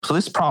So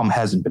this problem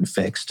hasn't been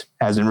fixed,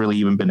 hasn't really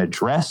even been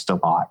addressed a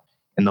lot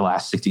in the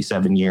last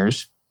 67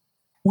 years.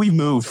 We've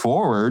moved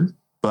forward,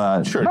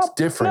 but sure, it's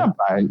different.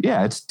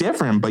 It's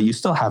different, but you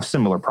still have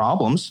similar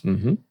problems.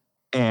 Mm-hmm.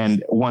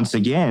 And once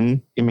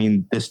again, I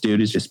mean, this dude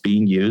is just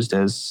being used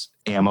as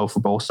ammo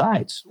for both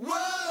sides.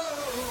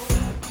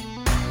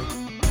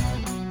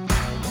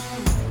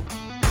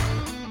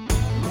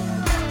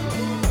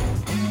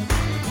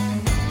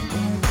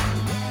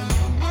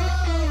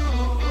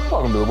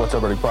 Welcome to the What's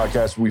Up Redding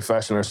podcast, where we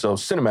fashion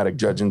ourselves cinematic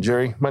judge and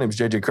jury. My name is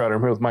JJ Crowder.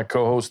 I'm here with my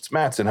co-hosts,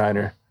 Matt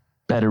Sinheiner.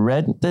 Better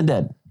read than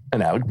dead.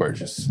 And Alec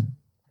Burgess.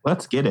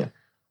 Let's get it.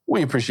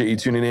 We appreciate you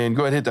tuning in.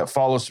 Go ahead, hit that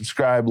follow,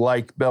 subscribe,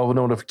 like, bell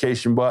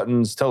notification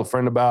buttons, tell a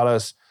friend about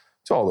us.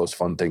 It's all those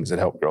fun things that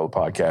help grow the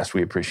podcast.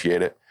 We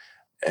appreciate it.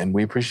 And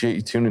we appreciate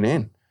you tuning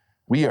in.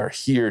 We are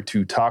here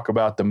to talk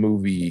about the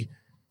movie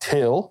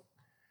Till.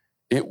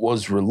 It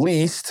was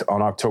released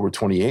on October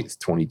 28th,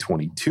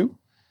 2022.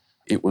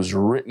 It was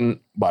written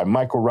by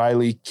Michael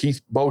Riley,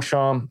 Keith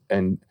Beauchamp,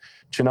 and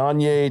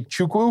Chinonye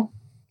Chukwu.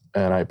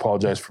 And I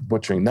apologize for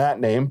butchering that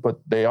name,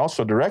 but they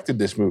also directed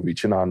this movie,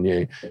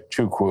 Chinonye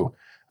Chukwu.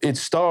 It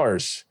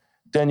stars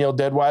Danielle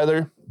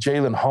Deadwyler,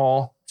 Jalen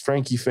Hall,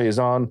 Frankie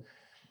Faison,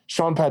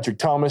 Sean Patrick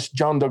Thomas,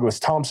 John Douglas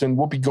Thompson,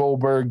 Whoopi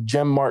Goldberg,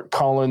 Jem Mark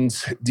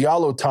Collins,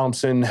 Diallo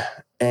Thompson,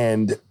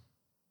 and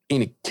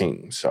Enoch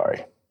King,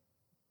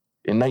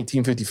 In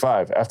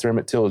 1955, after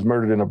Emmett Till is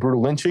murdered in a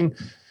brutal lynching,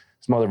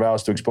 his mother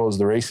vows to expose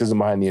the racism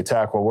behind the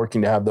attack while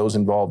working to have those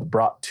involved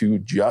brought to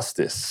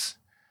justice.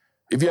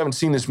 If you haven't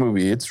seen this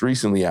movie, it's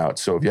recently out.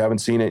 So if you haven't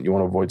seen it, you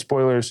want to avoid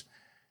spoilers,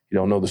 you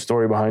don't know the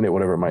story behind it,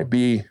 whatever it might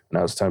be,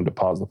 now it's time to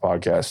pause the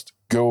podcast.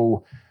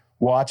 Go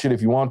watch it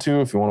if you want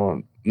to. If you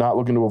want to not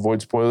looking to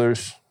avoid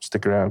spoilers,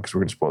 stick around because we're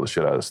going to spoil the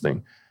shit out of this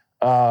thing.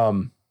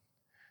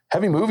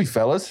 Heavy movie,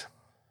 fellas.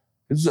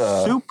 It's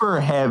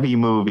super heavy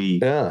movie.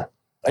 Yeah.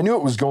 I knew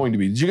it was going to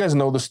be. Did you guys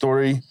know the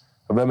story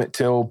of Emmett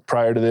Till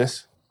prior to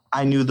this?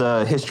 I knew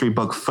the history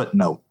book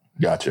footnote.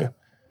 Gotcha.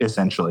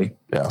 Essentially.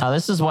 Yeah.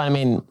 This is what I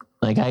mean.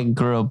 Like, I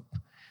grew up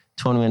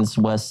 20 minutes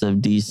west of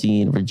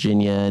DC and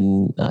Virginia,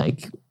 and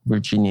like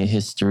Virginia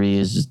history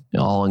is just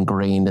all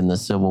ingrained in the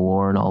Civil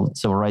War and all the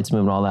civil rights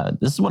movement, all that.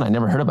 This is one I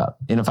never heard about.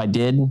 And if I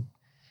did,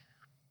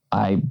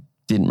 I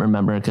didn't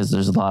remember because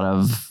there's a lot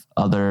of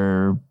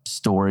other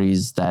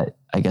stories that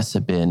I guess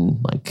have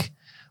been like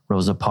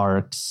Rosa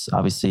Parks,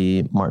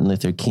 obviously Martin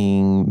Luther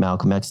King,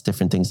 Malcolm X,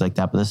 different things like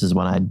that. But this is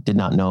one I did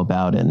not know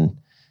about, and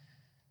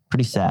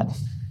pretty sad.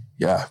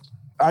 Yeah.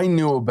 I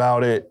knew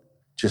about it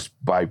just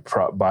by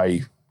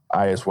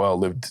I as well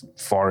lived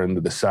far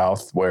into the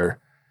South where,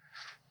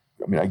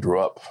 I grew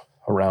up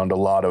around a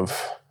lot of,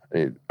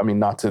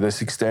 not to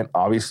this extent,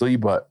 obviously,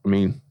 but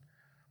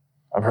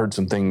I've heard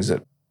some things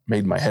that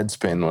made my head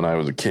spin when I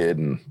was a kid,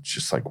 and it's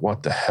just like,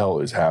 what the hell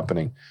is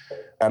happening?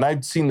 And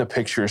I'd seen the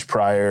pictures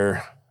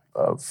prior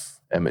of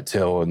Emmett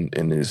Till and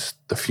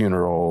the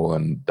funeral,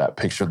 and that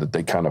picture that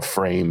they kind of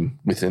frame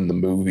within the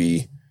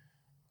movie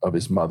of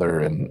his mother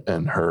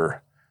and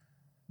her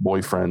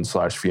boyfriend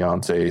 /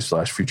 fiance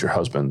 / future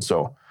husband.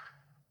 So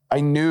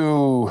I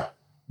knew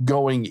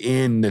going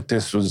in that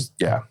this was,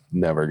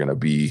 never going to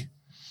be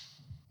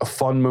a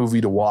fun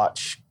movie to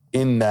watch,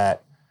 in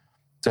that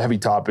it's a heavy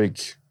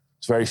topic.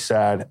 It's very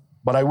sad.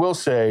 But I will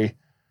say,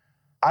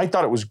 I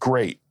thought it was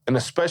great. And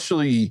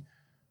especially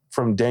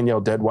from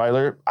Danielle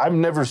Deadwyler. I've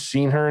never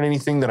seen her in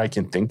anything that I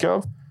can think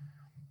of.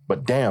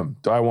 But damn,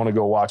 do I want to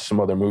go watch some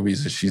other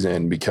movies that she's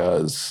in,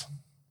 because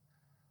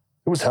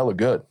it was hella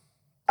good.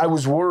 I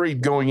was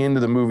worried going into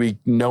the movie,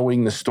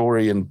 knowing the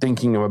story and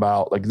thinking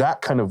about like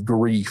that kind of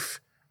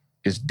grief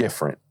is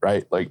different,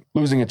 right? Like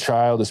losing a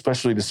child,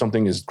 especially to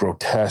something as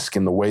grotesque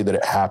in the way that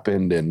it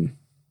happened. And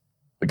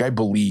like I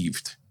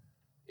believed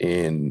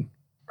in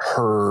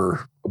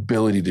her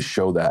ability to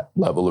show that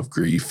level of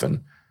grief.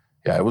 And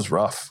yeah, it was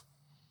rough.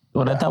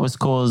 What I thought was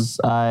cool is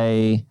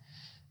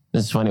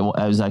it's funny,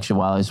 I was actually,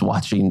 while I was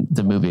watching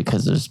the movie,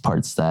 because there's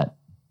parts that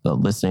the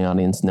listening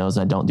audience knows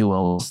I don't do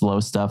well with slow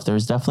stuff.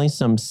 There's definitely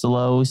some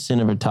slow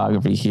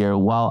cinematography here.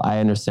 While I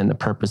understand the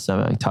purpose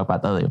of it, I talked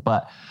about that earlier.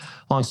 But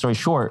long story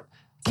short,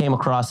 came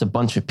across a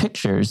bunch of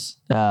pictures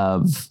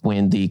of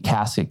when the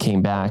casket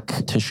came back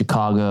to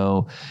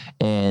Chicago,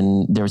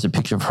 and there was a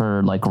picture of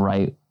her like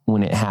right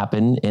when it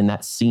happened. And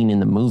that scene in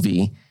the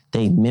movie,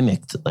 they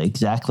mimicked like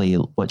exactly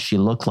what she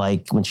looked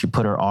like when she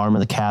put her arm in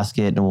the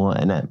casket.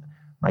 And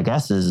my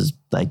guess is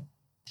like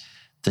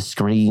the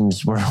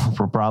screams were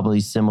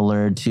probably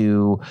similar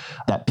to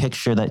that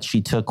picture that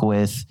she took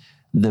with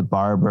the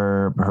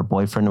barber, her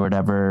boyfriend or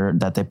whatever,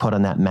 that they put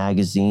on that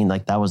magazine.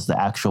 Like that was the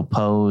actual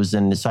pose.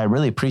 And so I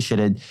really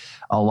appreciated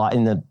a lot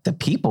in the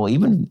people,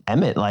 even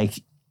Emmett,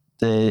 like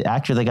the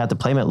actor that got to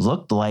play Emmett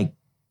looked like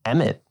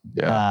Emmett.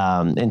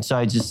 Yeah. And so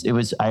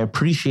I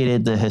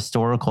appreciated the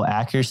historical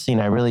accuracy,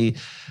 and I really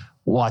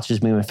watched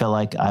this movie and felt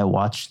like I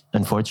watched,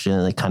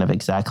 unfortunately, kind of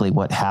exactly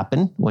what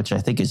happened, which I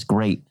think is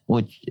great,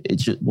 which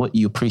it's what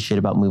you appreciate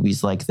about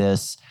movies like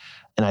this.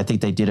 And I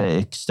think they did an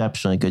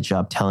exceptionally good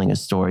job telling a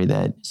story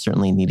that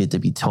certainly needed to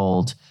be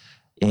told.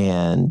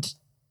 And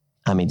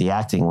I mean, the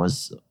acting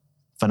was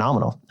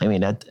phenomenal. I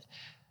mean,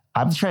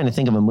 I'm trying to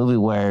think of a movie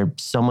where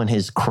someone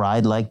has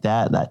cried like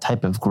that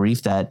type of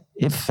grief, that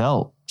it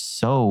felt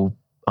so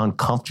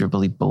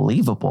uncomfortably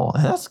believable.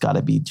 And that's got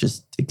to be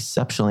just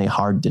exceptionally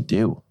hard to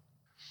do.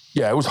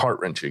 Yeah, it was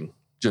heart-wrenching.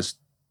 Just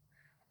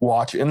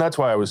watch. And that's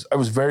why I was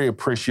very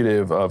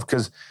appreciative of,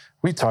 because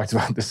we talked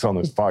about this on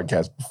this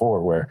podcast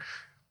before, where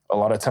a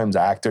lot of times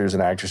actors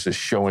and actresses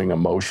showing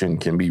emotion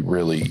can be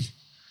really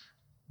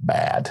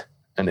bad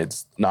and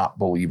it's not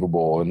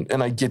believable.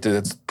 And I get that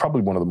it's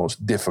probably one of the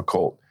most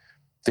difficult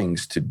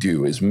things to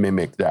do, is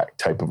mimic that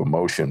type of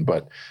emotion.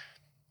 But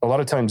a lot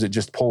of times it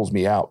just pulls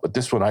me out. But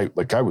this one, it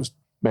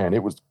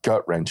was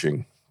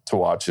gut-wrenching to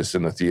watch this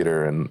in the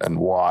theater and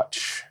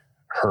watch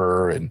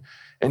her and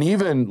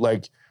even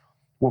like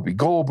Whoopi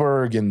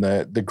Goldberg and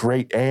the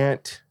great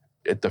aunt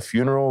at the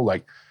funeral,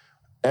 like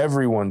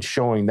everyone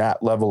showing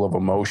that level of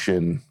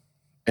emotion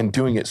and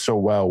doing it so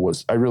well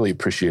I really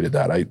appreciated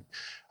that. I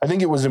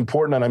think it was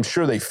important, and I'm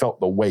sure they felt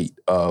the weight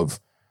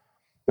of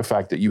the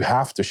fact that you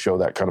have to show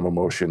that kind of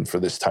emotion for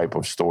this type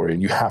of story,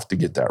 and you have to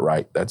get that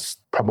right. That's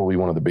probably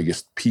one of the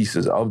biggest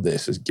pieces of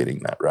this, is getting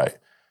that right,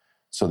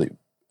 so that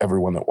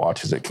everyone that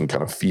watches it can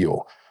kind of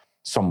feel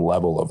some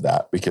level of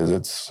that, because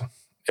it's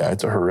a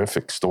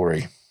horrific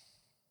story.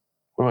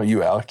 What about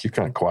you, Alec? You're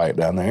kind of quiet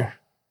down there.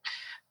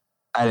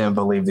 I didn't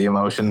believe the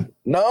emotion.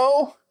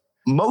 No?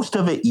 Most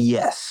of it,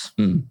 yes.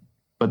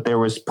 But there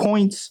was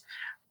points,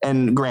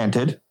 and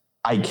granted,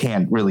 I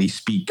can't really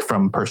speak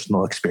from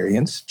personal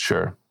experience.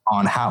 Sure.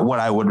 On what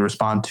I would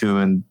respond to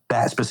in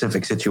that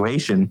specific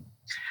situation.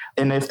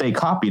 And if they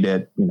copied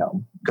it,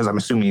 because I'm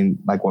assuming,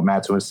 like what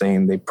Matt was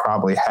saying, they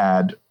probably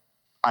had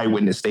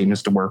eyewitness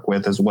statements to work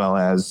with, as well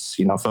as,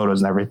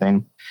 photos and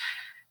everything.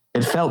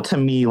 It felt to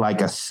me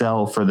like a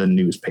sell for the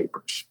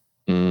newspapers,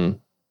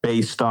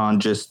 based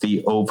on just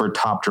the over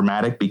top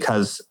dramatic,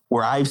 because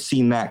where I've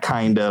seen that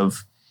kind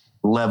of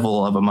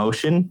level of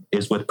emotion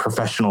is with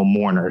professional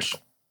mourners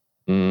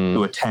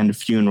who attend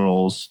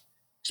funerals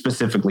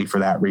specifically for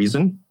that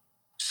reason.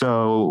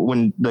 So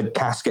when the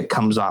casket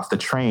comes off the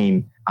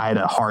train, I had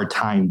a hard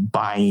time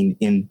buying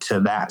into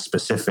that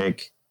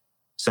specific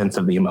sense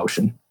of the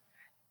emotion.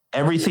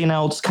 Everything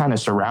else kind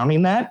of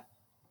surrounding that,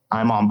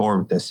 I'm on board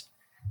with this.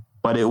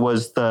 But it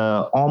was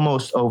the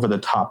almost over the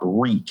top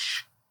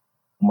reach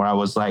where I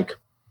was like,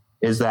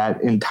 is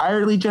that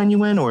entirely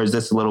genuine, or is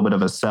this a little bit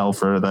of a sell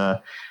for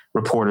the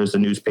reporters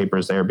and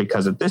newspapers there?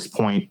 Because at this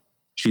point,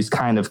 she's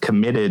kind of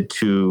committed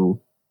to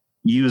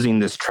using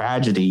this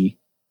tragedy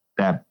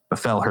that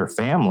befell her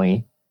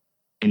family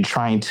in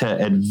trying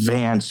to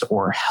advance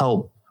or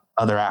help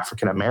other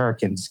African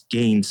Americans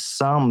gain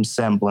some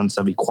semblance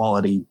of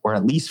equality, or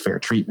at least fair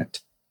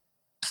treatment.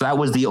 So that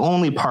was the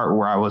only part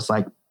where I was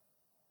like,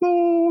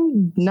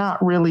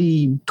 not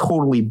really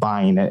totally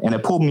buying it. And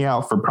it pulled me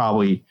out for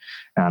probably,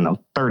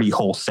 30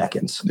 whole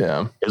seconds.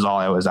 Yeah. Is all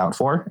I was out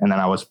for. And then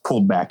I was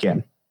pulled back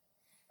in.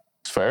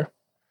 It's fair.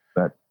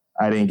 But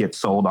I didn't get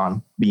sold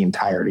on the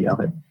entirety of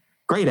it.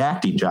 Great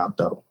acting job,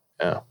 though.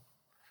 Yeah.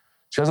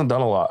 She hasn't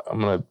done a lot. I'm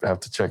going to have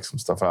to check some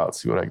stuff out,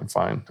 see what I can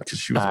find, because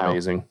she was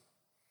amazing.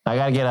 I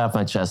got to get off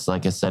my chest,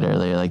 like I said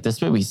earlier, like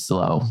this movie's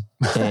slow.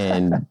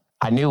 And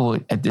I knew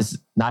this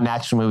not an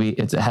action movie.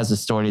 It has a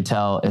story to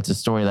tell. It's a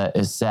story that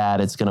is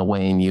sad. It's going to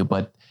weigh in you,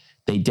 but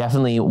they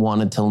definitely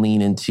wanted to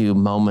lean into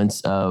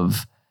moments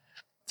of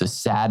the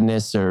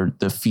sadness or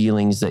the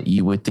feelings that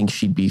you would think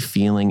she'd be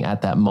feeling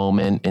at that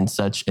moment and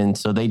such. And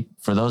so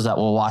for those that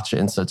will watch it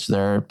and such,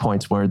 there are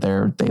points where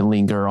they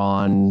linger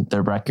on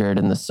the record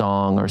and the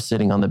song, or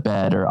sitting on the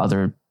bed, or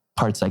other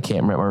parts I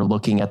can't remember, or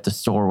looking at the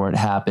store where it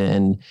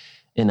happened.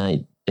 And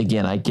I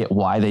get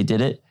why they did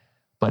it,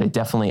 but it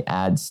definitely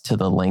adds to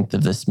the length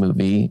of this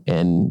movie,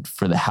 and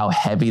for how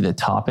heavy the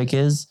topic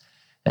is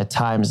at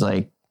times.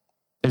 Like,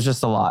 there's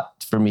just a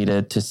lot for me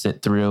to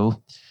sit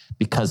through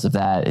because of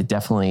that. It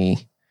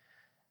definitely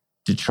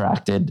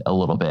detracted a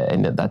little bit,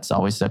 and that's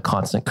always a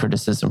constant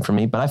criticism for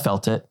me, but I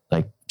felt it,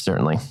 like,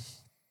 certainly.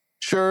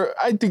 Sure.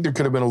 I think there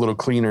could have been a little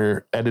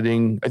cleaner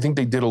editing. I think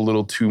they did a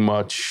little too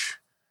much.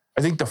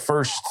 I think the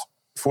first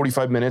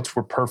 45 minutes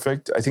were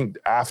perfect. I think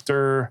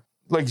after,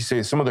 like you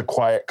say, some of the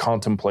quiet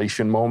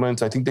contemplation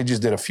moments, I think they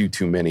just did a few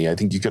too many. I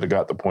think you could have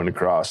got the point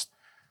across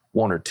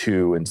one or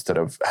two instead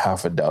of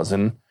half a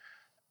dozen.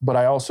 But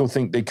I also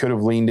think they could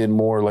have leaned in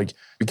more, like,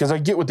 because I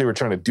get what they were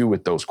trying to do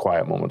with those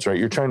quiet moments, right?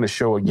 You're trying to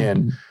show,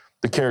 again,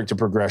 the character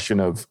progression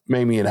of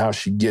Mamie and how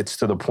she gets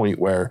to the point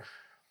where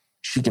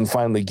she can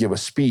finally give a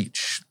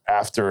speech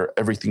after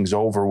everything's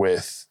over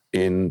with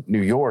in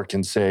New York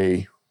and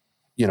say,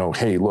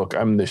 hey, look,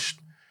 I'm this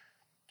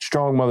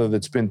strong mother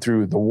that's been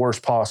through the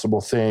worst possible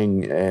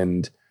thing,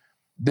 and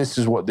this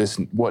is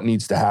what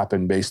needs to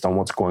happen based on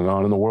what's going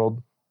on in the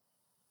world.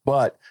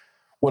 But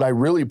what I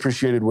really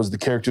appreciated was the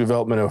character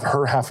development of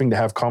her having to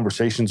have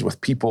conversations with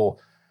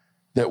people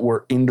that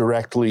were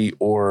indirectly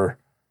or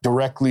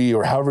directly,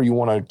 or however you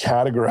want to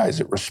categorize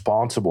it,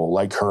 responsible,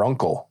 like her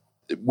uncle.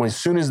 as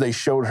soon as they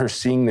showed her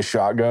seeing the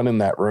shotgun in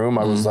that room,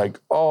 I was like,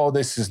 oh,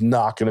 this is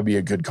not going to be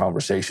a good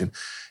conversation.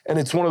 And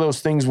it's one of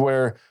those things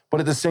where, but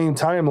at the same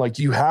time, like,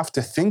 you have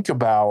to think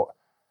about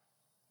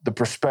the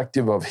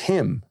perspective of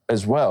him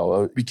as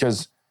well,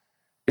 because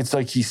it's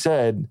like he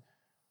said,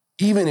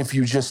 even if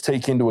you just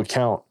take into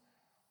account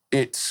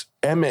it's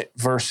Emmett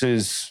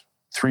versus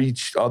 3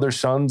 other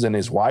sons and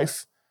his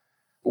wife,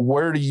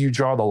 where do you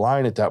draw the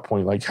line at that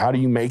point? Like, how do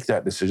you make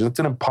that decision? It's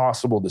an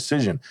impossible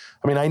decision.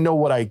 I mean, I know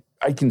what I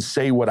can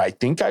say what I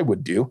think I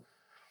would do,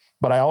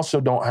 but I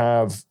also don't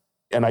have,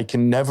 and I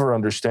can never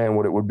understand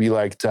what it would be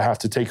like to have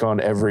to take on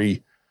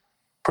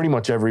pretty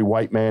much every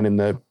white man in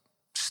the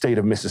state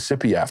of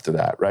Mississippi after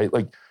that, right?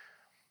 Like,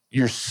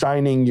 you're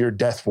signing your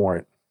death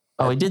warrant.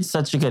 Oh, he did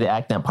such a good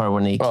act that part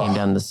when he came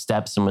down the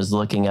steps and was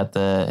looking at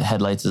the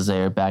headlights as they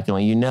were backing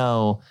away. You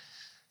know,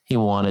 he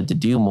wanted to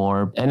do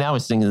more. And I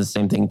was thinking the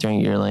same thing during,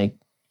 you're like,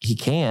 he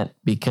can't,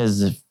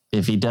 because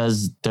if he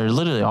does, they're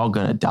literally all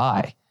going to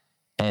die.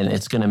 And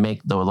it's going to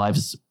make the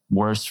lives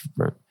worse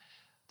for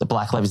the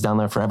Black lives down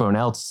there. For everyone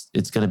else,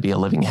 it's going to be a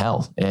living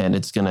hell. And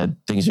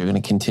things are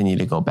going to continue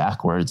to go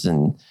backwards.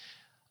 And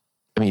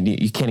I mean,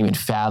 you can't even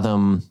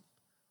fathom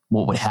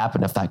what would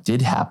happen if that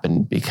did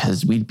happen,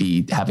 because we'd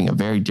be having a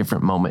very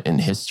different moment in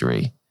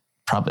history.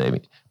 Probably, I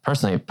mean,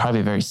 personally,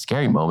 probably a very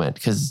scary moment,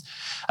 because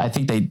I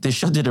think this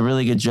show did a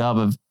really good job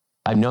of,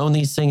 I've known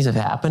these things have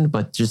happened,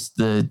 but just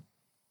the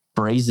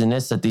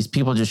brazenness that these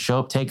people just show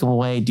up, take them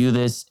away, do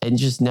this, and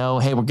just know,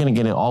 hey, we're going to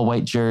get an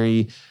all-white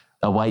jury,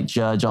 a white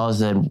judge, all of a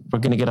sudden, we're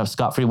going to get off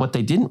scot-free. What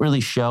they didn't really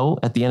show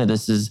at the end of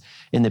this is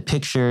in the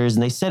pictures,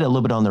 and they said it a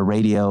little bit on the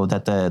radio,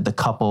 that the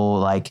couple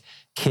like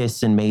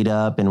kiss and made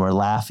up and were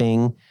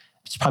laughing.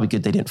 It's probably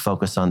good they didn't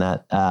focus on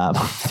that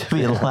to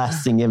be a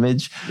lasting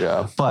image.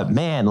 Yeah. But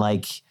man,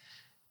 like,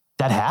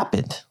 that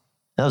happened.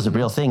 That was a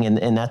real thing.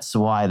 And that's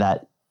why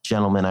that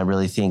gentleman, I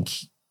really think,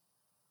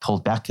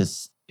 pulled back,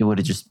 because it would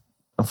have just,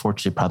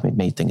 unfortunately, probably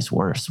made things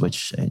worse,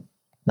 which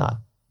not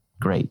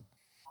great.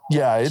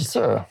 Yeah, it's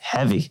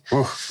heavy.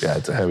 Yeah,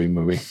 it's a heavy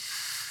movie.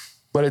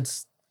 But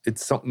it's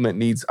something that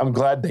needs, I'm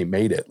glad they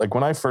made it. Like,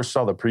 when I first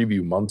saw the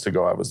preview months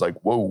ago, I was like,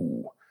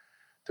 whoa,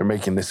 they're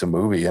making this a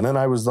movie. And then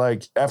I was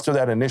like, after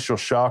that initial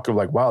shock of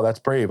like, wow, that's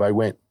brave, I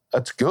went,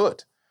 that's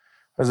good.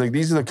 I was like,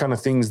 these are the kind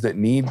of things that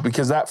need,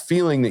 because that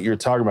feeling that you're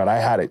talking about, I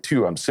had it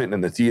too. I'm sitting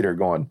in the theater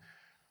going,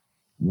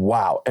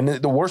 wow. And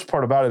the worst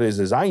part about it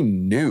is I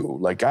knew,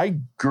 like, I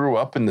grew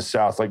up in the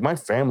South. Like, my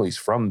family's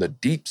from the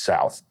deep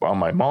South on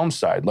my mom's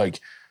side. Like,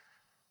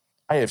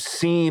 I have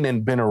seen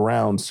and been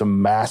around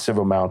some massive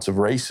amounts of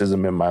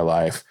racism in my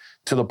life,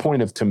 to the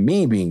point of, to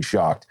me, being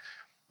shocked.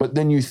 But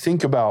then you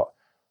think about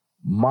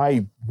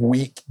my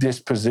weak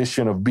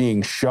disposition of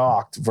being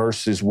shocked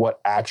versus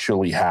what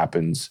actually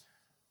happens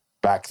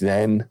back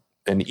then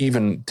and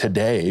even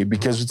today,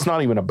 because it's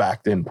not even a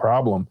back then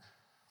problem.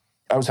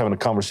 I was having a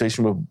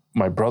conversation with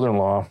my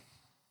brother-in-law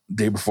the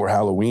day before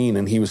Halloween,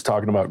 and he was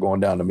talking about going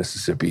down to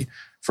Mississippi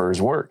for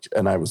his work.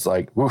 And I was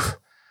like, oof,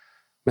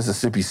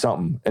 Mississippi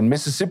something. And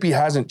Mississippi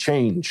hasn't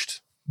changed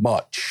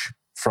much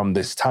from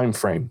this time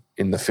frame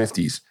in the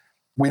 50s.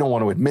 We don't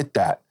want to admit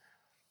that.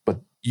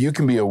 You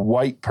can be a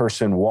white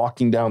person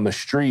walking down the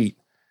street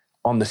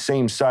on the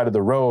same side of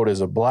the road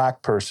as a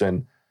black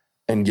person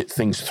and get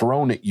things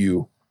thrown at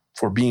you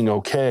for being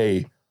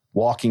okay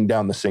walking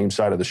down the same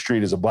side of the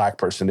street as a black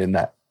person in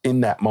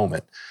that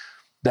moment.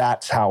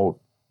 That's how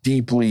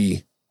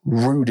deeply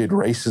rooted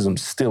racism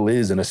still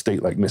is in a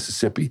state like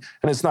Mississippi.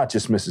 And it's not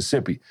just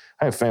Mississippi.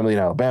 I have family in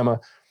Alabama.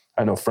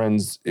 I know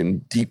friends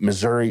in deep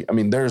Missouri. I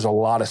mean, there's a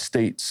lot of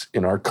states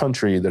in our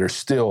country that are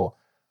still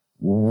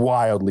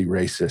wildly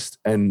racist,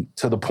 and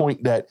to the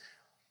point that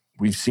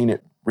we've seen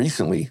it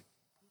recently.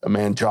 A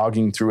man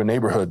jogging through a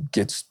neighborhood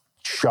gets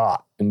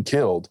shot and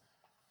killed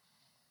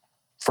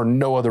for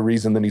no other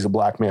reason than he's a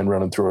black man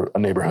running through a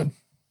neighborhood.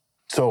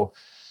 So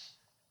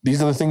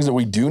these are the things that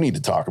we do need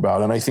to talk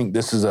about. And I think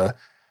this is a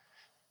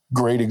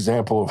great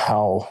example of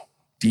how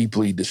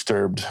deeply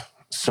disturbed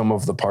some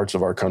of the parts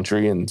of our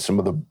country and some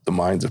of the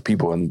minds of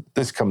people. And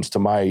this comes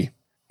to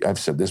I've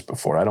said this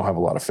before, I don't have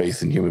a lot of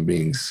faith in human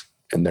beings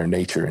and their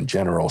nature in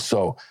general.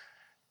 So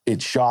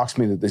it shocks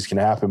me that this can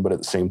happen, but at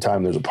the same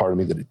time, there's a part of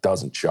me that it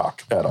doesn't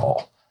shock at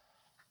all,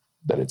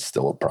 that it's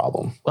still a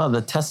problem. Well,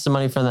 the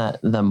testimony from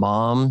the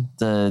mom,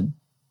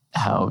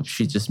 how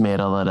she just made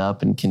all that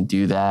up and can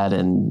do that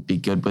and be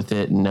good with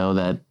it and know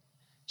that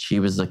she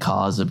was the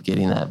cause of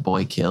getting that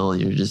boy killed.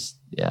 You're just,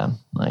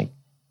 like.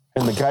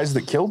 And the guys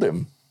that killed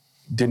him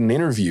did an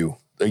interview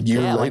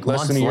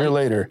less than a year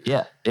later.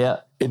 Yeah.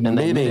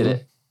 Admitting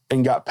it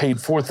and got paid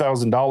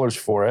 $4,000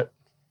 for it,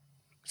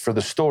 for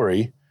the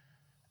story,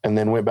 and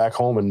then went back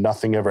home and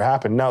nothing ever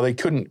happened. Now, they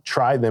couldn't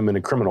try them in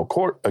a criminal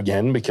court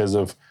again because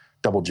of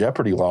double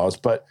jeopardy laws,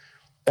 but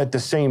at the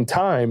same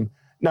time,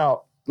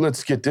 now,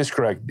 let's get this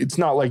correct. It's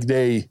not like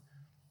they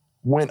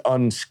went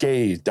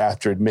unscathed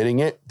after admitting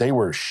it. They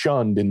were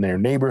shunned in their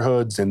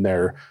neighborhoods, in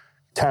their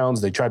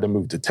towns. They tried to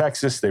move to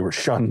Texas. They were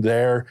shunned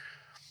there.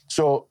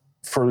 So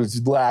for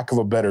lack of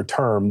a better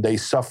term, they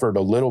suffered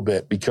a little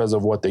bit because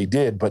of what they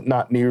did, but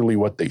not nearly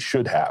what they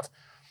should have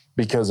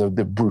because of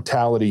the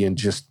brutality and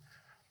just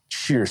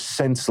sheer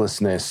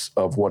senselessness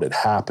of what had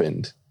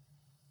happened.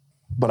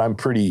 But I'm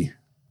pretty,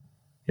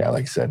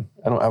 like I said,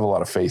 I don't have a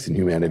lot of faith in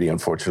humanity,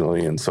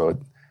 unfortunately. And so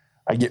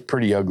I get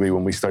pretty ugly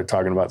when we start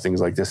talking about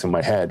things like this in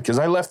my head, because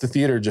I left the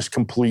theater just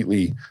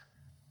completely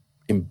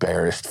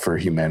embarrassed for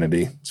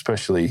humanity,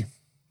 especially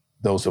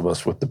those of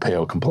us with the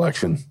pale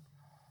complexion.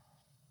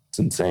 It's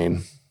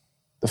insane.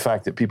 The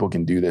fact that people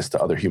can do this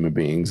to other human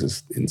beings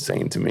is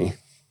insane to me.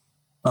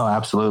 Oh,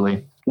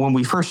 absolutely. When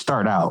we first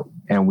start out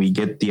and we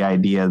get the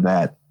idea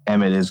that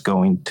Emmett is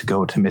going to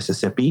go to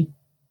Mississippi,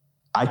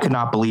 I could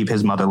not believe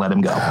his mother let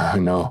him go. I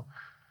know.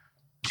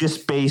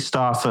 Just based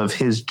off of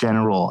his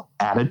general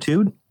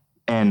attitude,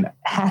 and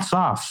hats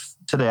off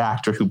to the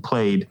actor who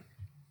played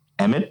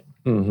Emmett,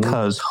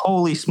 because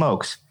holy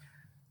smokes.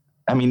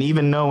 I mean,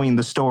 even knowing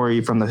the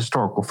story from the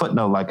historical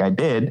footnote like I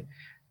did,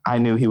 I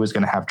knew he was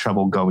going to have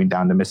trouble going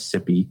down to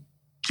Mississippi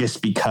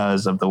just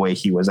because of the way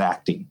he was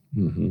acting.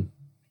 Mm-hmm.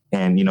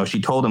 And, she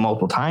told him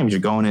multiple times,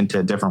 you're going into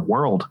a different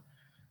world.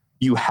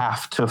 You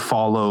have to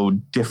follow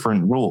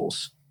different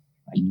rules.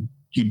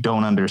 You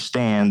don't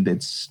understand.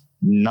 It's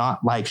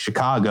not like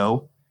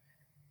Chicago,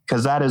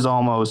 because that is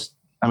almost,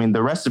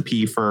 the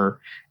recipe for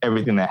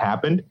everything that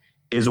happened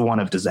is one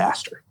of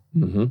disaster.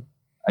 Mm-hmm.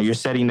 You're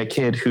setting a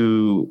kid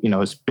who,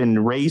 has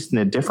been raised in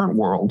a different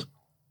world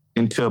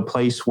into a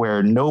place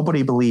where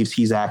nobody believes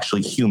he's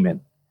actually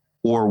human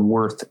or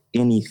worth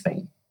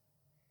anything.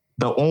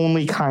 The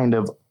only kind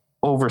of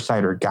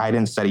oversight or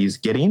guidance that he's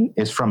getting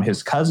is from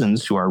his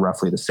cousins, who are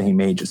roughly the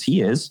same age as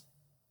he is,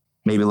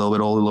 maybe a little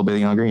bit older, a little bit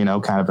younger,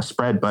 kind of a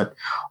spread, but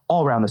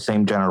all around the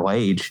same general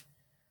age.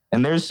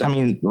 And there's,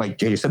 like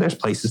Jay said, there's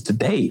places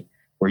today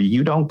where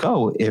you don't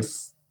go if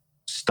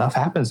stuff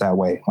happens that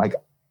way. Like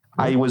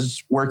I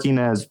was working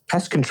as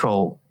pest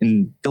control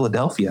in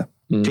Philadelphia.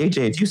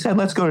 JJ, if you said,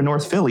 let's go to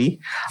North Philly,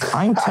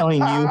 I'm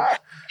telling you,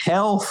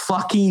 hell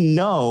fucking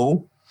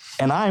no.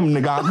 And I'm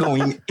not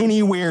going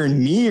anywhere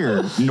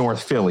near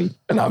North Philly.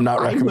 And I'm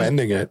not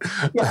recommending it.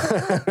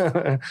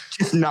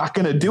 Just not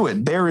going to do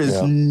it. There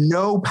is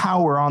no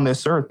power on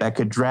this earth that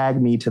could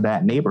drag me to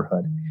that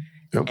neighborhood.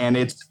 Yep. And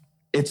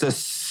it's a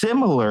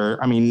similar,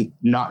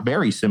 not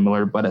very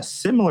similar, but a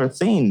similar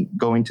thing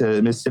going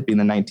to Mississippi in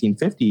the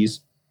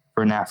 1950s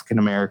for an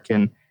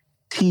African-American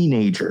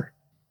teenager.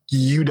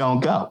 You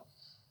don't go.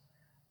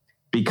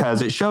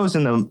 Because it shows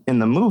in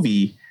the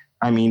movie,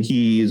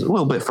 he's a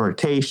little bit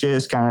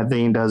flirtatious kind of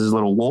thing, does his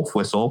little wolf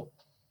whistle,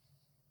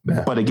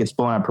 but it gets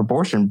blown out of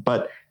proportion.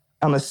 But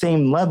on the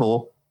same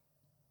level,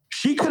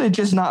 she could have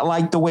just not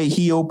liked the way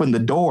he opened the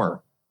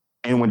door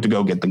and went to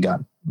go get the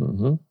gun.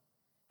 Mm-hmm.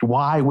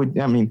 Why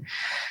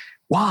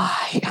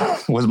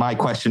was my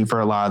question for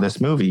a lot of this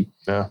movie.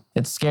 Yeah.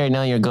 It's scary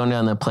now you're going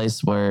down the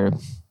place where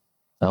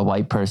a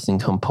white person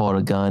can pull out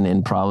a gun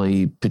and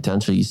probably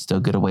potentially you still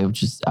get away with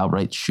just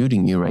outright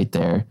shooting you right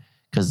there.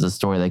 Because the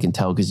story they can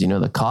tell, because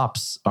the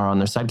cops are on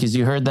their side. Because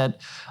you heard that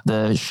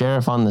the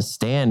sheriff on the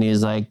stand,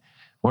 he's like,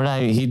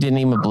 he didn't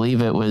even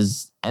believe it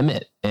was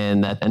Emmett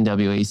and that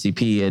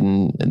NAACP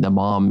and the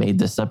mom made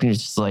this up. And you're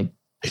just like,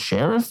 the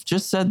sheriff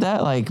just said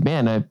that? Like,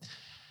 man,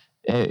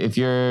 if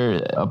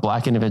you're a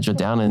black individual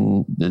down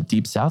in the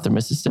deep South or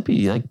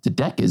Mississippi, like the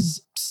deck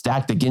is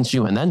stacked against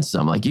you and then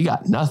some. Like you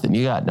got nothing,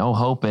 you got no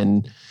hope.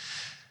 And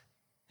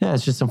yeah,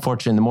 it's just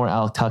unfortunate. The more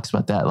Alec talks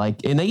about that,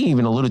 and they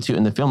even alluded to it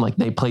in the film,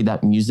 they played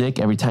that music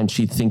every time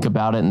she'd think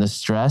about it and the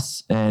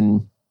stress.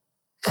 And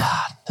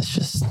God, it's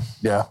just.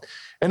 Yeah.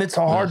 And it's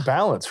a hard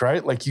balance,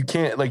 right? You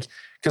can't,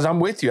 because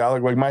I'm with you,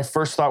 Alec. My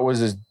first thought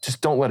was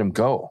just don't let him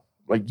go.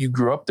 You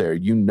grew up there,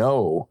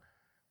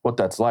 what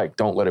that's like.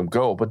 Don't let him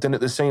go. But then at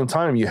the same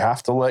time, you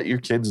have to let your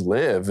kids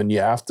live and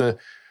you have to,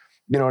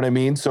 you know what I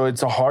mean? So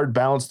it's a hard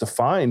balance to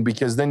find,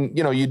 because then,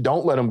 you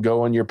don't let them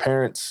go and your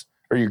parents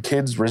or your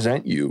kids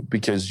resent you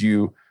because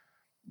you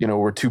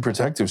were too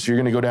protective. So you're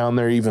going to go down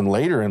there even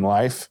later in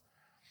life.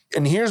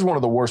 And here's one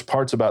of the worst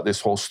parts about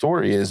this whole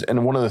story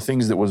and one of the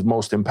things that was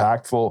most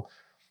impactful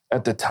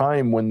at the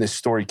time when this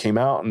story came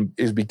out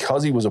is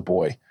because he was a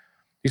boy.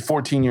 He's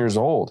 14 years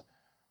old.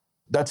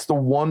 That's the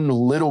one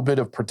little bit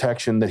of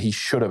protection that he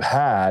should have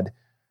had,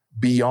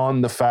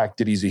 beyond the fact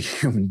that he's a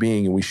human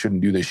being and we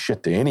shouldn't do this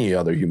shit to any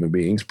other human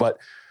beings. But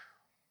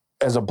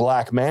as a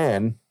black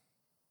man,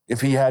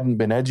 if he hadn't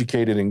been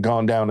educated and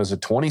gone down as a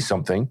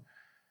 20-something,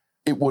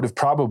 it would have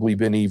probably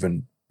been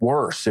even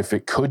worse, if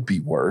it could be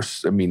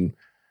worse. Well,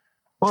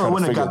 it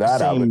wouldn't have got the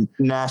same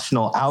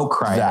national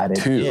outcry that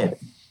it did.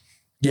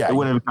 Yeah, it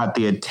wouldn't have got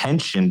the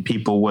attention.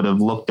 People would have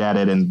looked at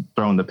it and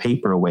thrown the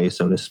paper away,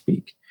 so to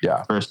speak.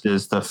 Yeah.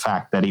 Versus the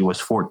fact that he was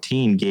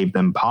 14 gave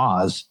them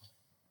pause.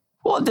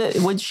 Well,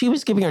 when she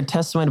was giving her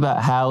testimony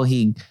about how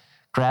he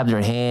grabbed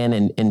her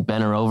hand and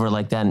bent her over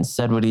like that and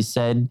said what he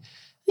said,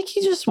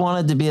 he just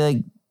wanted to be like,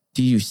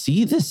 do you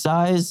see the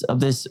size of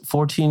this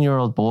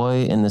 14-year-old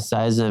boy and the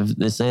size of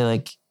this?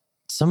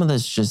 Some of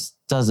this just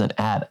doesn't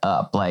add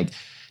up.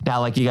 Now,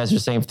 like you guys are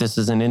saying, if this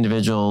is an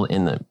individual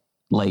in the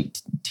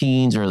late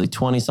teens, early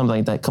 20s, something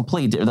like that,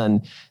 completely,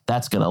 then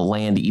that's going to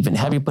land even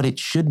heavier, but it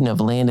shouldn't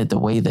have landed the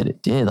way that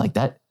it did. Like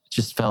that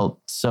just felt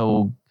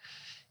so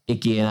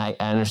icky. And I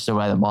understood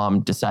why the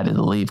mom decided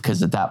to leave,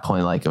 because at that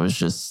point, like it was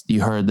just,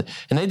 you heard,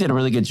 and they did a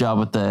really good job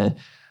with the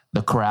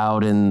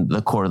crowd and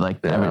the court,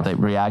 like, like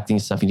reacting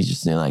and stuff. And you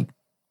just knew, like,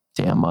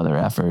 damn, mother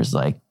effers,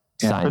 like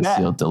signed,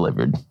 sealed,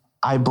 delivered.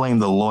 I blame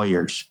the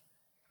lawyers,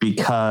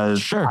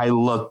 because I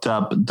looked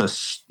up a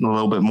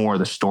little bit more of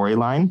the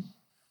storyline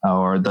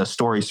or the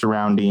story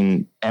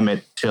surrounding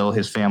Emmett Till,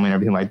 his family and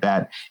everything like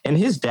that. And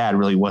his dad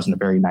really wasn't a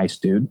very nice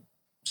dude.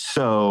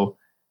 So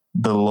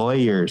the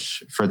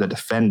lawyers for the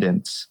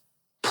defendants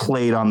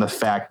played on the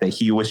fact that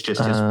he was just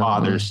his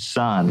father's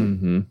son.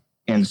 Mm-hmm.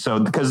 And so,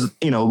 because,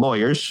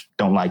 lawyers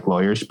don't like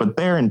lawyers, but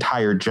their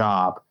entire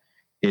job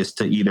is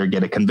to either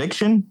get a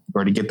conviction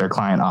or to get their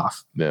client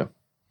off. Yeah.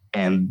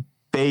 And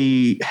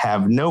they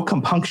have no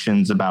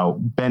compunctions about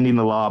bending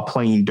the law,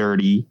 playing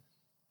dirty,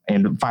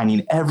 and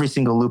finding every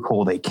single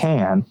loophole they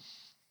can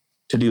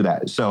to do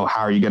that. So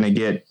how are you going to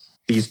get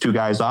these two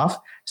guys off?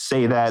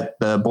 Say that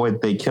the boy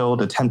that they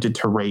killed attempted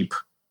to rape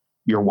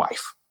your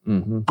wife.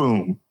 Mm-hmm.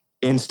 Boom.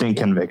 Instant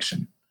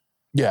conviction.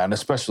 Yeah, and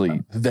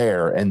especially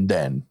there and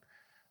then.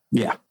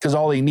 Yeah. Because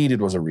all he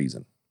needed was a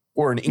reason,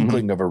 or an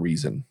inkling of a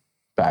reason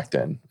back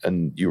then.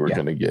 And you were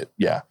going to get,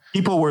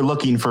 People were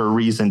looking for a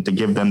reason to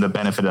give them the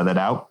benefit of the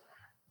doubt.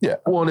 Yeah.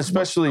 Well, and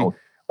especially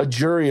a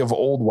jury of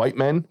old white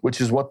men,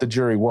 which is what the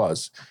jury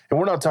was. And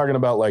we're not talking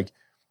about like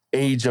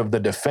age of the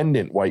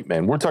defendant white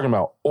men. We're talking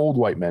about old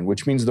white men,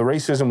 which means the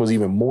racism was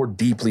even more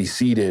deeply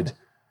seated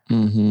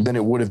than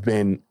it would have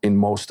been in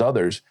most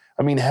others.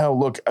 I mean, hell,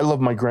 look, I love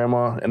my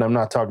grandma, and I'm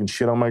not talking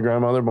shit on my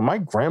grandmother, but my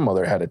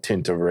grandmother had a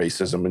tint of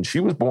racism, and she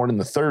was born in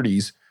the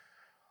 30s.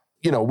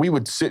 We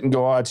would sit and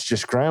go, oh, it's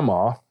just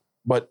grandma.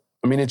 But,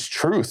 I mean, it's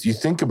truth. You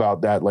think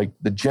about that, like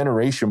the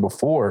generation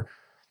before,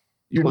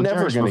 you're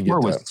never going to get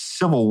that. Was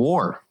Civil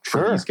War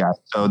for these guys.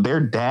 So their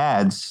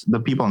dads, the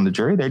people on the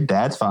jury, their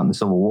dads fought in the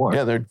Civil War.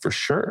 Yeah, they're for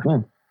sure.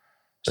 Yeah.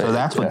 So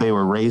that's what they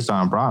were raised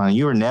on, brought on.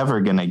 You were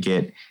never going to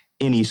get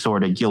any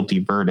sort of guilty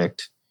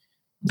verdict.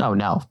 Oh,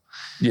 no.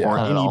 Yeah, or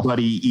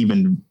anybody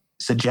even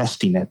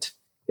suggesting it.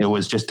 It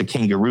was just a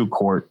kangaroo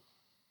court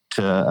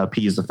to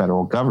appease the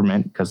federal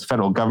government, because the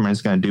federal government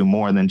is going to do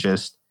more than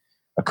just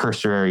a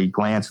cursory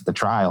glance at the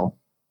trial.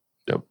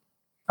 Yep.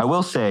 I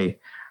will say,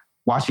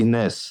 watching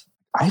this,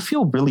 I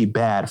feel really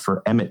bad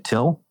for Emmett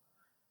Till,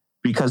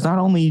 because not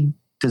only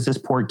does this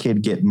poor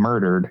kid get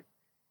murdered,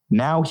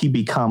 now he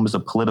becomes a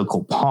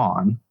political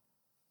pawn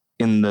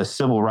in the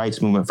civil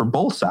rights movement for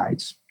both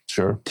sides.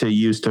 Sure. To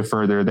use to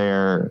further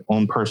their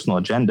own personal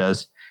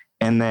agendas.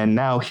 And then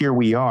now here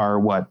we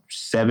are,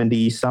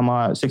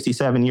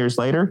 67 years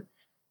later,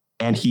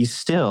 and he's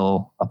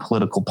still a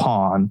political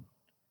pawn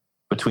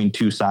between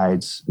two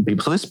sides of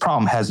people. So this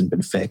problem hasn't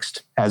been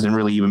fixed, hasn't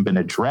really even been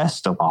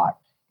addressed a lot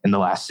in the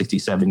last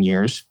 67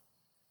 years.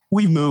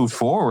 We've moved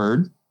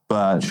forward,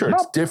 but sure,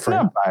 it's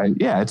different.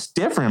 It's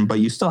different, but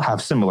you still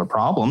have similar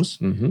problems.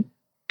 Mm-hmm.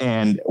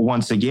 And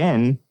once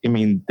again, I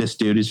mean, this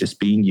dude is just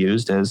being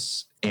used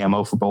as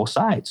ammo for both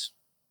sides.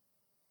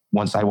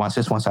 One side wants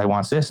this, one side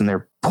wants this, and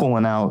they're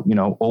pulling out,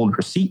 old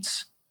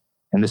receipts.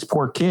 And this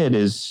poor kid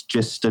is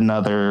just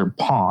another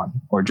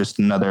pawn, or just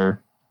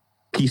another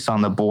piece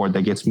on the board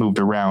that gets moved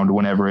around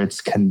whenever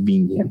it's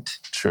convenient.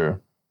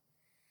 Sure.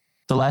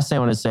 The last thing I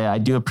want to say, I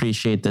do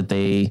appreciate that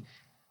they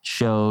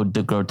showed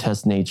the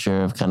grotesque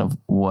nature of kind of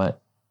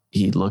what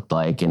he looked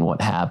like and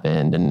what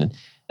happened. And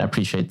I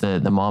appreciate the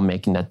mom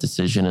making that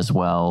decision as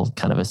well,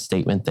 kind of a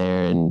statement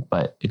there.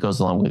 But it goes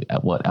along with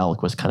what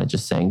Alec was kind of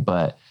just saying.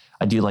 But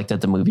I do like that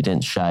the movie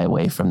didn't shy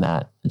away from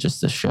that, just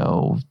to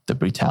show the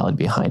brutality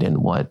behind it and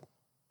what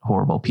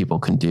horrible people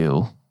can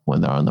do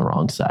when they're on the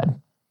wrong side.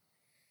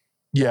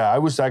 Yeah, I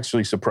was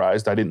actually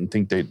surprised. I didn't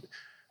think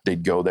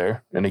they'd go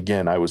there. And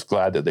again, I was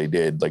glad that they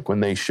did. Like when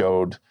they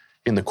showed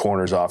in the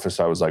coroner's office,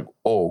 I was like,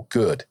 oh,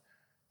 good.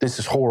 This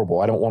is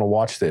horrible. I don't want to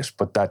watch this,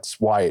 but that's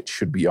why it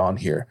should be on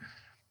here.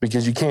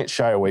 Because you can't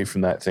shy away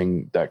from that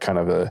thing, that kind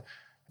of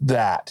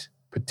that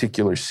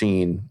particular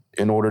scene,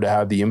 in order to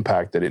have the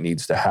impact that it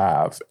needs to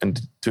have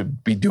and to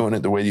be doing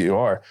it the way that you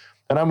are.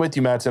 And I'm with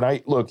you, Matt.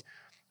 And look,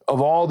 of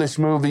all this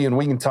movie, and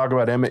we can talk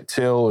about Emmett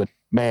Till, and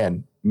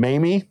man,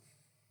 Mamie,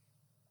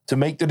 to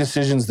make the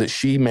decisions that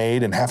she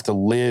made and have to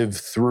live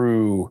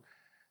through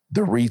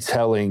the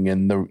retelling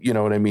and you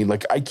know what I mean?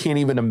 Like, I can't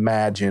even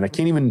imagine, I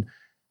can't even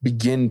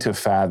begin to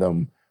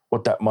fathom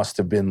what that must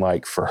have been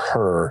like for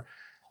her.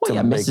 Well,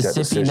 yeah,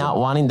 Mississippi not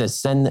wanting to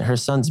send her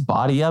son's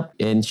body up.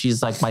 And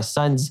she's like, my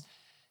son's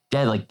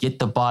dead. Like, get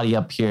the body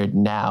up here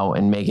now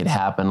and make it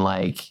happen.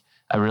 Like,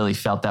 I really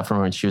felt that from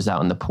her when she was out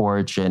on the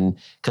porch. And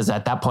because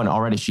at that point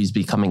already she's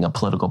becoming a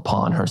political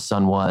pawn. Her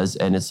son was.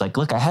 And it's like,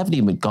 look, I haven't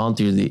even gone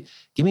through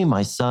give me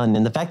my son.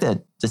 And the fact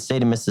that the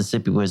state of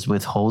Mississippi was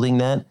withholding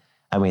that,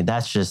 I mean,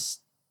 that's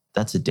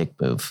a dick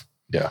move.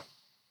 Yeah.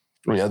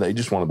 Well, yeah, they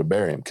just wanted to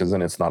bury him, because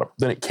then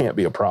then it can't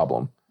be a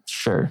problem.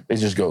 Sure. It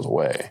just goes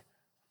away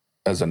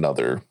as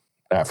another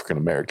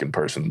African-American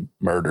person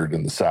murdered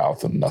in the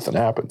South and nothing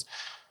happens.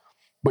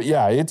 But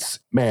yeah,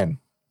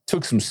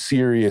 took some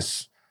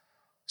serious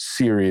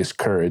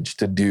courage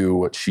to do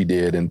what she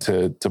did and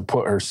to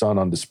put her son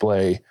on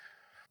display,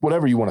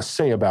 whatever you want to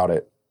say about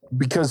it.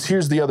 Because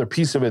here's the other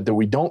piece of it that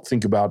we don't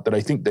think about that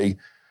I think they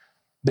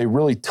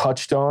really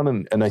touched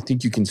on, and I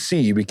think you can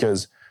see,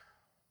 because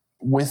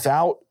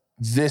without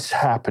this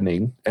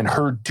happening and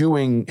her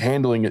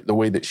handling it the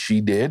way that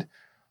she did,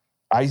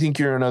 I think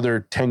you're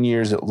another 10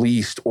 years at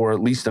least, or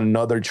at least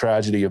another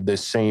tragedy of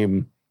this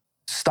same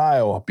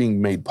style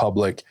being made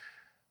public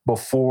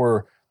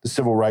before the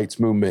civil rights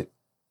movement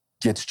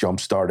gets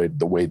jump-started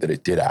the way that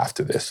it did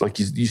after this. Like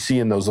you see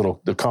in those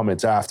the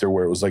comments after,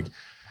 where it was like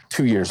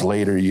 2 years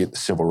later, you get the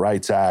Civil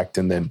Rights Act.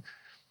 And then,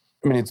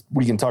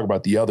 we can talk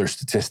about the other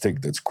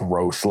statistic that's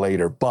gross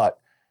later, but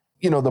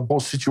the whole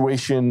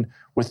situation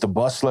with the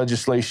bus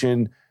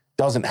legislation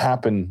doesn't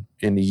happen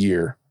in a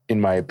year,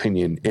 in my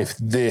opinion, if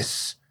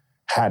this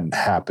hadn't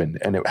happened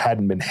and it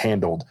hadn't been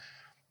handled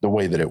the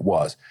way that it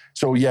was.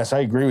 So yes, I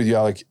agree with you,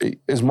 Alec.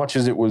 As much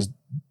as it was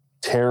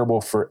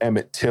terrible for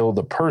Emmett Till,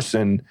 the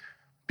person,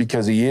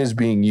 because he is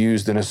being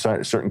used in a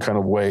certain kind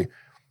of way,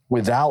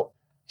 without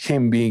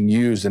him being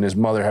used and his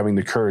mother having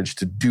the courage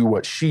to do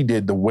what she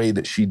did the way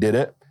that she did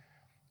it,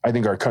 I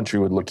think our country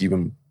would look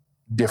even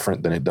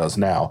different than it does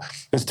now.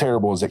 As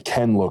terrible as it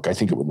can look, I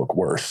think it would look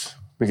worse,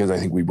 because I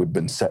think we would have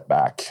been set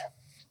back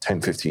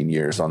 10, 15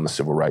 years on the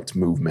civil rights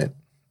movement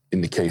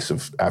in the case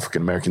of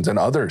African Americans and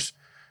others.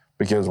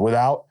 Because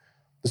without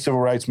the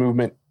civil rights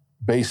movement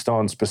based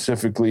on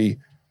specifically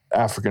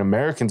African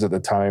Americans at the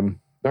time,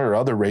 there are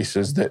other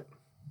races that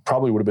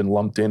probably would have been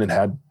lumped in and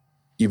had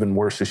even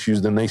worse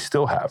issues than they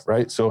still have,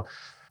 right? So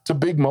it's a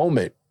big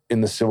moment in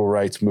the civil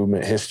rights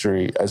movement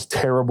history, as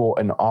terrible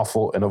and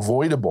awful and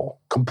avoidable,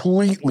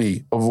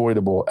 completely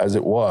avoidable as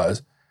it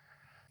was.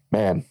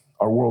 Man,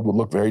 our world would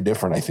look very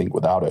different, I think,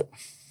 without it.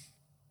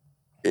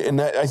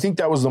 And I think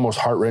that was the most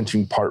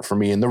heart-wrenching part for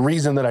me. And the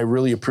reason that I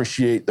really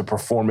appreciate the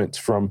performance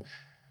from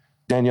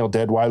Danielle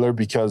Deadwyler,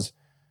 because,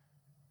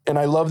 and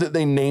I love that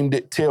they named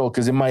it Till,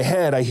 because in my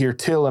head, I hear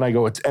Till and I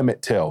go, it's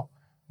Emmett Till.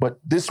 But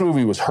this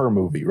movie was her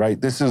movie,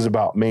 right? This is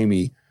about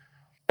Mamie.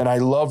 And I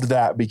loved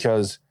that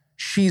because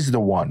she's the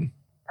one,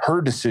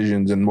 her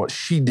decisions and what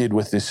she did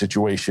with this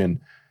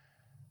situation,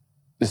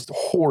 this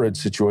horrid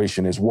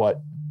situation, is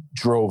what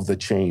drove the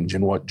change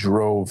and what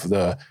drove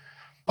the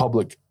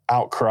public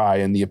outcry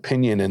and the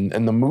opinion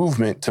and the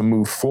movement to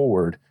move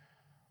forward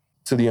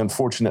to the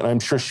unfortunate. I'm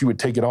sure she would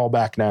take it all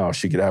back now if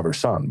she could have her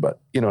son, but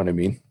you know what I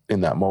mean,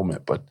 in that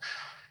moment. But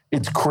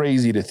it's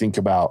crazy to think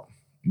about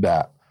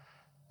that.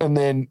 And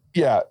then,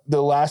 yeah,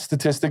 the last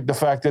statistic, the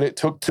fact that it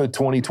took to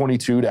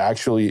 2022 to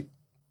actually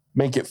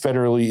make it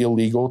federally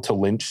illegal to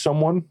lynch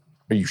someone.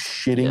 Are you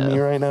shitting me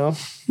right now?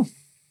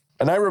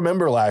 And I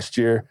remember last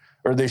year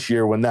or this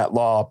year when that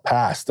law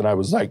passed, and I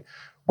was like,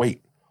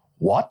 wait,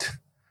 what? I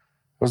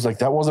was like,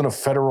 that wasn't a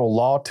federal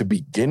law to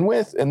begin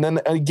with? And then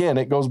again,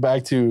 it goes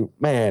back to,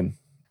 man,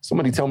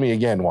 somebody tell me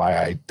again why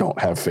I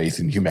don't have faith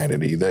in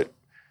humanity, that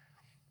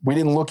we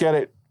didn't look at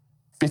it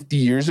 50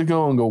 years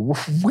ago and go,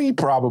 we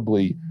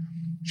probably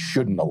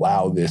shouldn't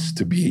allow this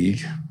to be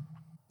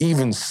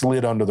even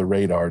slid under the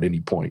radar at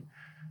any point.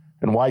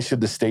 And why should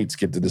the states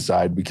get to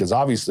decide? Because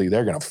obviously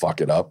they're going to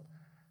fuck it up.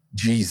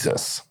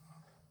 Jesus.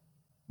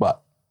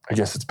 But I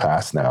guess it's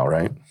past now,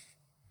 right?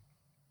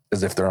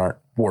 As if there aren't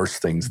worse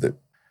things that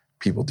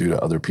people do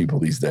to other people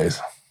these days.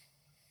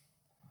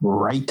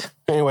 Right.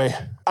 Anyway,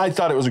 I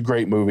thought it was a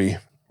great movie.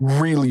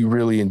 Really,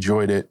 really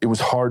enjoyed it. It was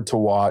hard to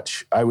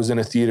watch. I was in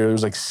a theater. There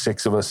was like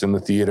 6 of us in the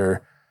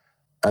theater.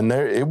 And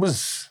it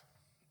was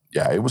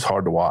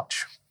hard to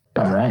watch.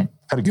 All right.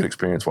 Had a good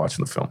experience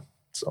watching the film.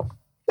 So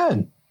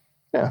good.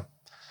 Yeah.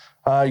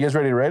 You guys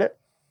ready to rate it?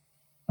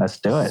 Let's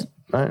do it.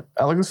 All right.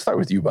 Alec, let's start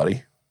with you,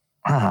 buddy.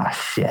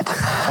 Shit.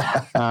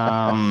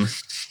 All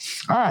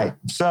right.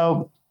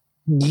 So,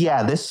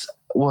 yeah, this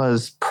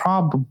was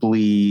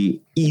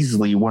probably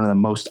easily one of the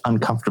most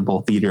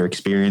uncomfortable theater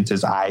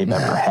experiences I've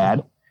ever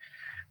had,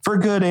 for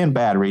good and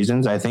bad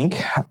reasons, I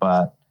think.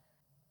 But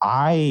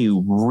I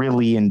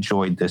really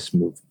enjoyed this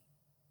movie.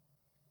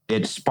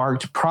 It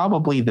sparked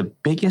probably the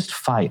biggest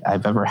fight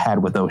I've ever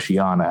had with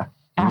Oceana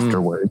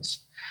afterwards,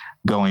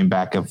 going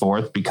back and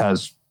forth,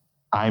 because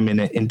I'm in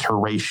an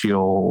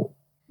interracial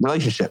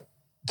relationship.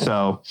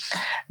 So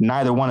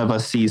neither one of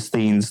us sees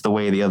things the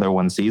way the other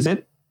one sees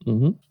it.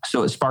 Mm-hmm.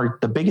 So it sparked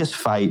the biggest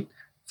fight,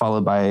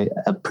 followed by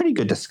a pretty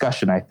good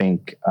discussion, I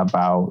think,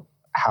 about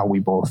how we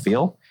both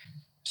feel.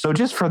 So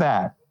just for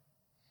that,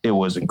 it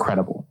was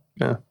incredible.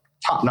 Yeah.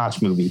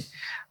 Top-notch movie.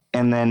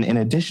 And then in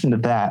addition to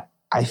that,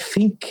 I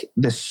think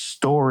this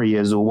story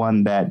is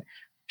one that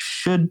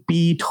should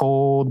be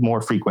told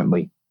more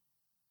frequently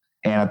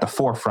and at the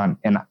forefront.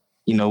 And,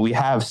 we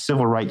have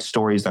civil rights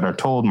stories that are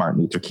told,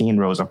 Martin Luther King,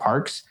 Rosa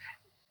Parks.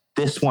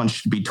 This one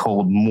should be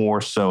told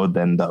more so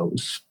than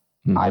those,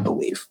 I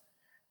believe.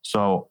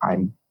 So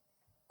I'm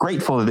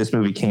grateful that this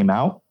movie came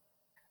out,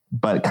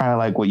 but kind of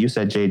like what you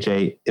said,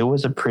 JJ, it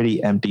was a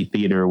pretty empty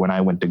theater when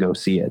I went to go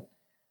see it.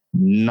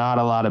 Not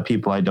a lot of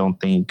people, I don't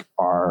think,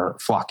 are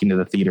flocking to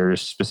the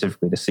theaters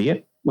specifically to see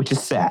it. which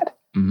is sad.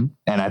 Mm-hmm.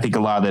 And I think a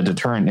lot of the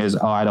deterrent is,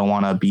 oh, I don't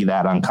want to be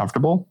that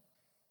uncomfortable,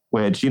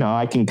 which,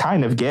 I can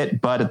kind of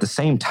get. But at the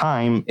same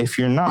time, if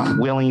you're not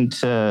willing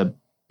to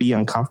be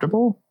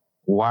uncomfortable,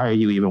 why are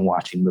you even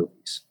watching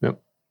movies?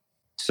 Yep.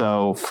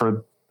 So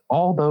for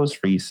all those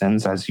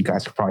reasons, as you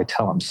guys can probably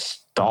tell, I'm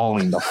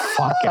stalling the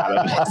fuck out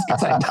of this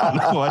because I don't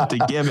know what to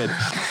give it.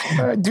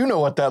 I do know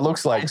what that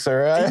looks like,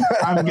 sir.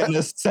 I'm going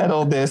to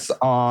settle this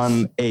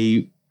on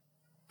a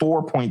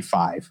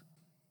 4.5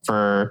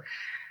 for,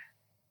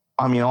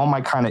 all my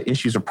kind of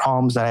issues or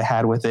problems that I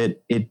had with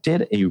it. It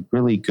did a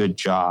really good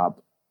job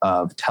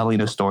of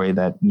telling a story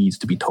that needs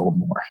to be told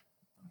more.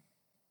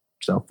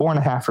 So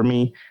 4.5 for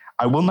me.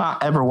 I will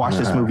not ever watch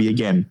this movie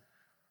again.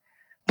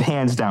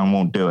 Hands down,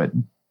 won't do it.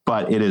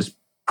 But it is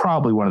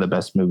probably one of the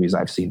best movies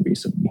I've seen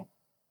recently.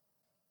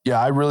 Yeah,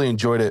 I really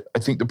enjoyed it. I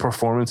think the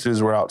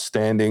performances were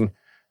outstanding.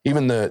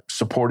 Even the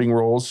supporting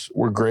roles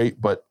were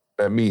great. But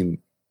the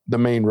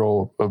main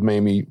role of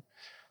Mamie,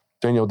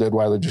 Danielle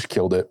Deadwyler, just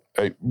killed it.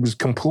 It was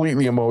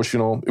completely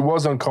emotional. It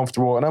was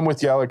uncomfortable. And I'm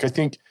with you, Alec. I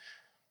think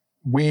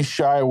we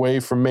shy away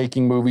from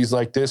making movies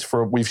like this.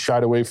 We've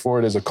shied away for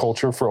it as a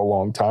culture for a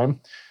long time.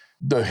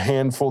 The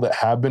handful that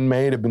have been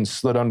made have been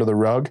slid under the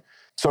rug.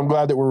 So I'm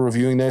glad that we're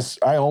reviewing this.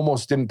 I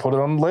almost didn't put it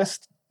on the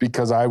list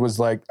because I was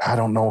like, I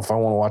don't know if I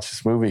want to watch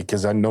this movie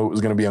because I know it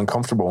was going to be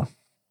uncomfortable.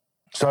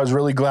 So I was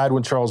really glad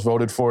when Charles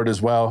voted for it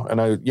as well.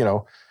 And I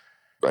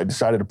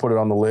decided to put it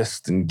on the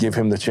list and give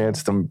him the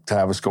chance to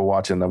have us go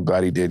watch it. And I'm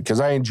glad he did because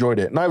I enjoyed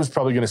it. And I was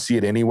probably going to see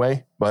it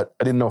anyway, but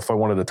I didn't know if I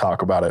wanted to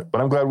talk about it.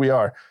 But I'm glad we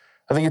are.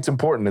 I think it's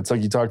important. It's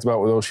like you talked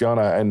about with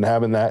Oceana and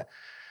having that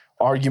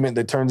argument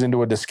that turns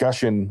into a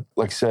discussion.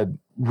 Like I said,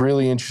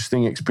 really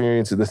interesting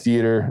experience at the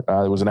theater.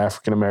 There was an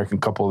African-American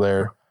couple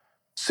there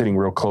sitting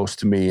real close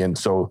to me. And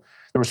so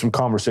there were some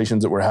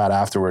conversations that were had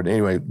afterward.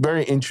 Anyway,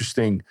 very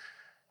interesting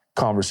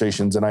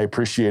conversations. And I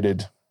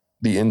appreciated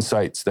the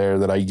insights there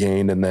that I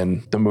gained and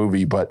then the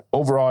movie. But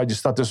overall, I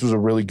just thought this was a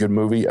really good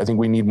movie. I think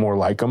we need more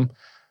like them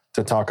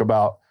to talk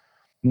about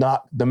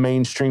not the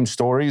mainstream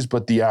stories,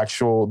 but the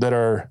actual that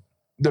are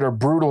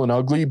brutal and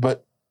ugly,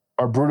 but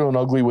are brutal and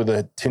ugly with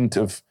a tint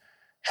of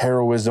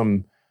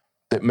heroism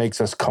that makes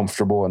us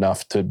comfortable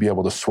enough to be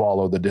able to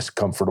swallow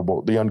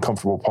the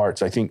uncomfortable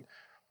parts. I think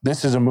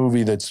this is a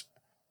movie that's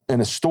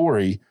in a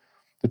story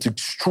that's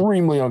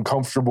extremely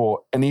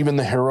uncomfortable, and even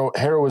the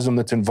heroism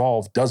that's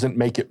involved doesn't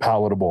make it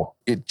palatable.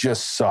 It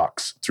just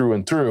sucks through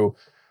and through.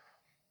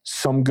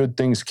 Some good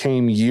things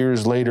came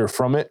years later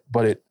from it,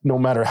 but no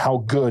matter how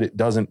good, it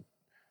doesn't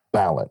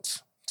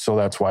balance. So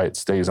that's why it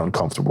stays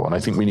uncomfortable. And I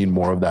think we need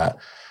more of that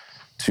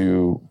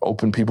to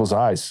open people's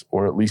eyes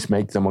or at least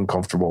make them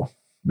uncomfortable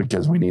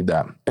because we need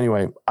that.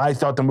 Anyway, I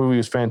thought the movie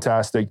was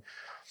fantastic.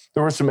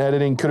 There was some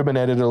editing, could have been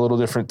edited a little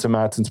different to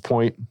Mattson's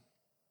point.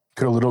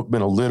 Could have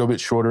been a little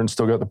bit shorter and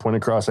still got the point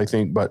across, I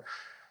think. But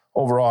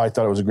overall, I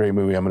thought it was a great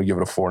movie. I'm going to give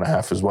it a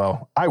 4.5 as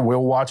well. I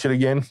will watch it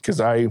again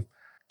because I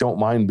don't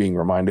mind being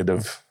reminded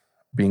of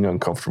being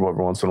uncomfortable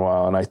every once in a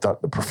while. And I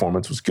thought the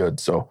performance was good.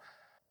 So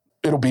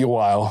it'll be a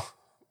while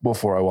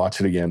before I watch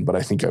it again, but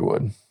I think I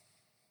would.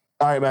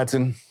 All right,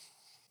 Mattson.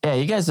 Yeah,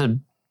 you guys have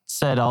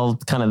said all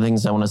kind of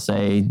things I want to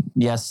say.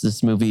 Yes,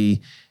 this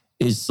movie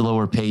is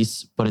slower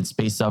pace, but it's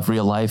based off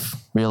real life.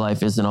 Real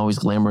life isn't always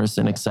glamorous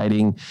and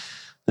exciting.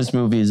 This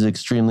movie is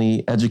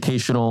extremely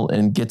educational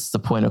and gets the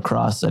point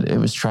across that it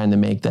was trying to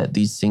make that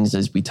these things,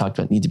 as we talked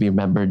about, need to be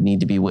remembered,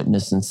 need to be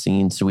witnessed and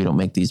seen so we don't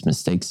make these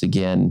mistakes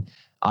again.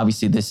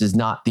 Obviously, this is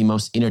not the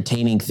most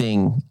entertaining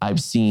thing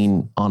I've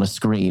seen on a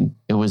screen.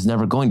 It was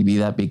never going to be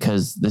that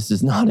because this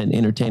is not an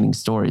entertaining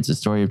story. It's a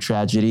story of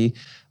tragedy,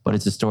 but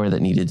it's a story that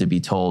needed to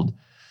be told.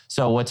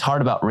 So what's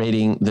hard about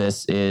rating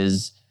this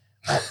is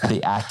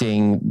the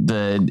acting,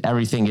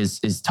 everything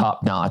is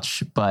top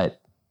notch, but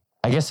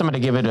I guess I'm going to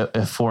give it a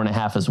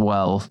 4.5 as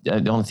well.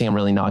 The only thing I'm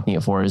really knocking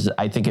it for is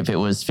I think if it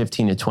was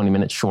 15 to 20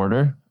 minutes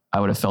shorter, I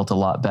would have felt a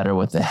lot better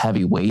with the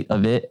heavy weight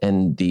of it,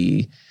 and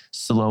the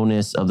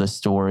slowness of the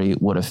story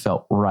would have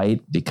felt right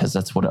because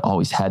that's what it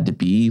always had to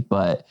be.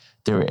 But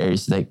there were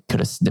areas that could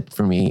have snipped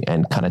for me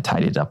and kind of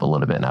tidied it up a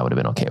little bit, and I would have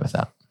been okay with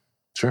that.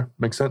 Sure.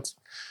 Makes sense.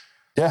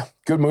 Yeah.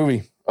 Good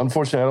movie.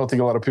 Unfortunately, I don't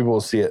think a lot of people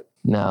will see it.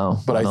 No,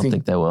 but I don't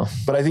think they will.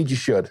 But I think you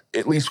should.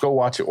 At least go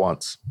watch it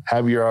once.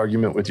 Have your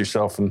argument with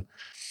yourself and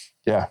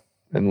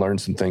learn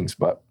some things.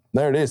 But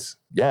there it is.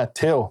 Yeah,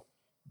 Till.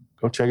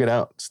 Go check it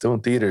out. Still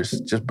in theaters.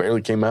 Just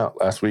barely came out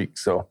last week.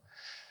 So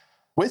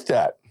with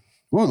that,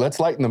 let's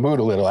lighten the mood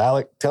a little.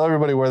 Alec, tell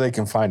everybody where they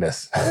can find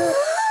us.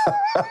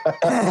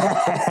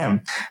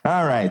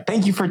 All right.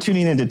 Thank you for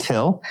tuning into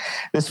Till.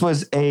 This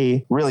was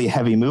a really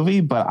heavy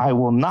movie, but I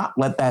will not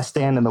let that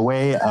stand in the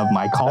way of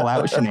my call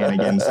out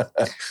shenanigans.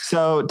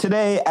 So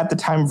today, at the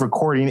time of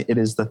recording, it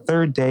is the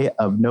third day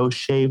of No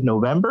Shave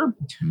November,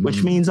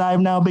 which means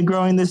I've now been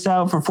growing this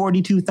out for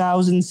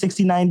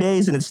 42,069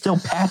 days, and it's still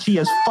patchy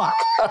as fuck.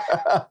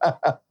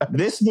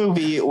 This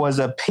movie was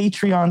a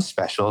Patreon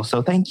special.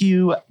 So thank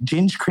you,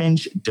 Ginge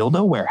Cringe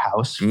Dildo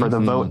Warehouse, for the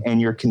vote and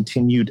your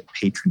continued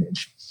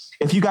patronage.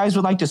 If you guys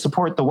would like to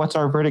support the What's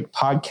Our Verdict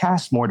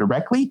podcast more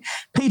directly,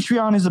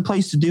 Patreon is a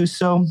place to do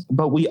so,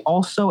 but we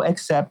also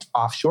accept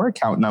offshore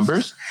account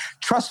numbers,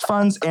 trust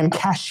funds, and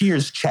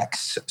cashier's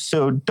checks.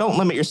 So don't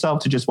limit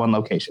yourself to just one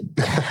location.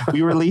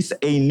 We release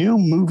a new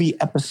movie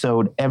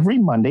episode every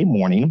Monday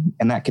morning,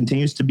 and that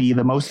continues to be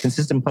the most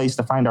consistent place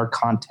to find our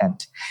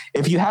content.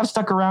 If you have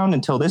stuck around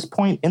until this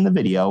point in the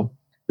video,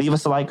 leave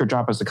us a like or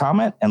drop us a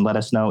comment and let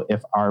us know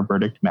if our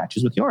verdict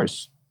matches with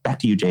yours. Back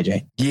to you,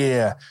 JJ.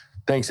 Yeah.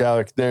 Thanks,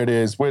 Alec. There it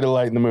is. Way to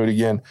lighten the mood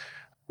again.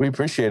 We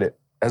appreciate it,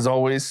 as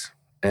always,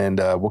 and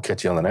we'll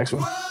catch you on the next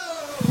one.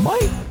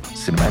 Bye.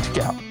 Cinemagic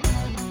out.